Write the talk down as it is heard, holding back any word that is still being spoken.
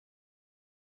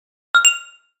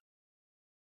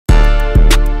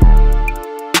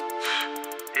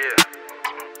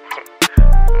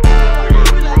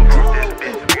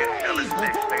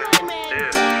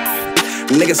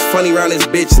Niggas funny round this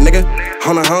bitch, nigga.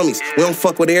 On the homies, we don't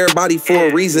fuck with everybody for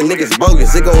a reason. Niggas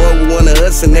bogus. It go over one of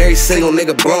us and every single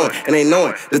nigga blowing. And they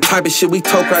knowing the type of shit we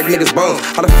toe crack niggas bones.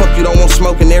 How the fuck you don't want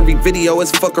smoke in every video?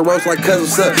 It's fuck a roast like cuz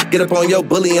what's up. Get up on your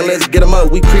bully and let's get him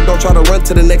up. We creep, don't try to run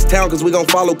to the next town cause we gon'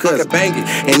 follow cuz. Bang it.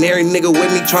 And every nigga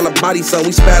with me tryna body something.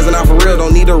 We spazzing out for real,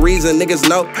 don't need a reason. Niggas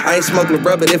know I ain't smoking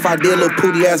bruh, but if I did, little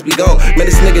pooty ass be gone. Man,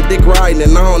 this nigga dick riding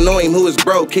and I don't know him who is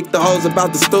bro. Kick the hoes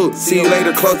about the stool. See you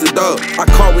later, close the door. I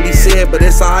caught what he said, but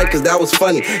it's alright cause that was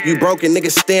funny. You broken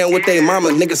niggas stand with they mama,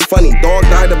 niggas funny. Dog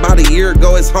died about a year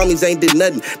ago, his homies ain't did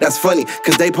nothing. That's funny,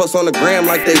 cause they post on the gram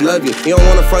like they love you. You don't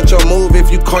wanna front your move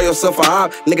if you call yourself a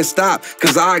op. Nigga stop,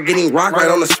 cause I get him rock right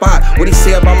on the spot. What he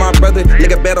say about my brother?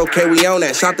 Nigga bet okay, we on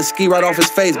that. Shot the ski right off his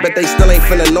face, bet they still ain't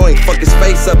finna know him. Fuck his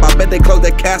face up, I bet they close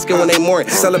that casket when they mourn.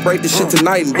 Celebrate this shit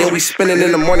tonight and then we spinning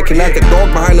in the morning. Can act a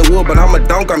dog behind the wheel, but I'm a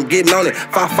donk, I'm getting on it.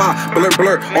 5-5, blur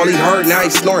blur, all he heard, now he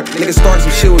snoring. Niggas start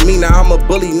some shit with me, now I'm a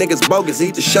bully, niggas bogus.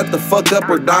 Either shut the fuck up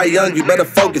or die young, you better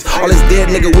focus. All this dead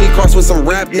nigga we cross with some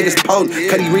rap niggas potent.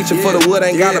 Cause he reaching for the wood,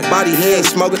 ain't got a body, he ain't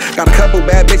smoking. Got a couple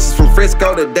bad bitches from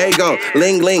Frisco to Dago.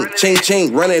 Ling ling, ching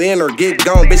ching, run it in or get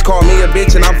gone. Bitch call me a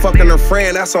bitch and I'm fucking her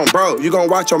friend, that's on bro. You gon'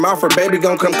 watch your mouth or baby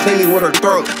gon' come clean me with her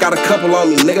throat. Got a couple on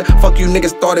me, nigga, fuck you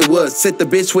niggas thought it was. Sit the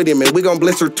bitch with him and we gon'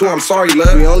 blister too, I'm sorry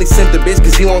love. We only sent the bitch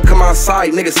cause he won't come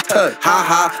outside, niggas tuck. Ha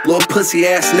ha, little pussy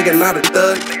ass nigga, not a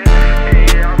thug.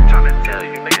 Hey, I'm tryna tell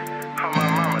you, nigga. How my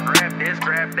mama grab this,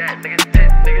 grab that, nigga.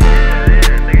 Nigga,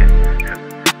 yeah, nigga.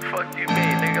 Fuck you, me,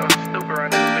 nigga. I'm stupid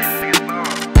around this bitch, nigga. No.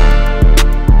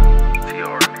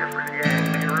 TR, nigga, for the game,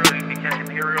 nigga. Real, you can't,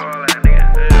 nigga, real all that, nigga.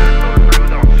 We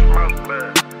gon' smoke, but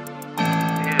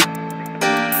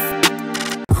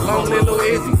Long live Lil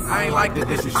Izzy, I ain't like the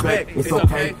disrespect. It's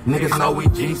okay, niggas know we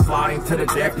G sliding to the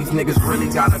death. These niggas really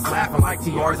got us laughing like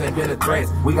TRs ain't been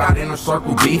addressed. We got inner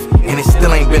circle beef, and it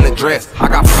still ain't been addressed. I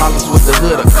got problems with the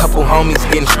hood, a couple homies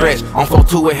getting stretched. On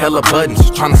 4-2 with hella buttons,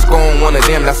 trying to score on one of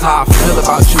them. That's how I feel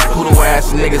about you poodle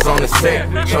ass niggas on the set.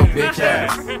 Your bitch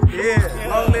ass. yeah,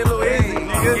 long live Lil Izzy,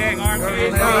 nigga.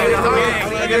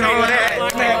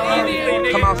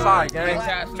 Come outside, gang.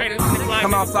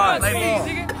 Come outside.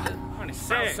 On the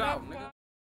set.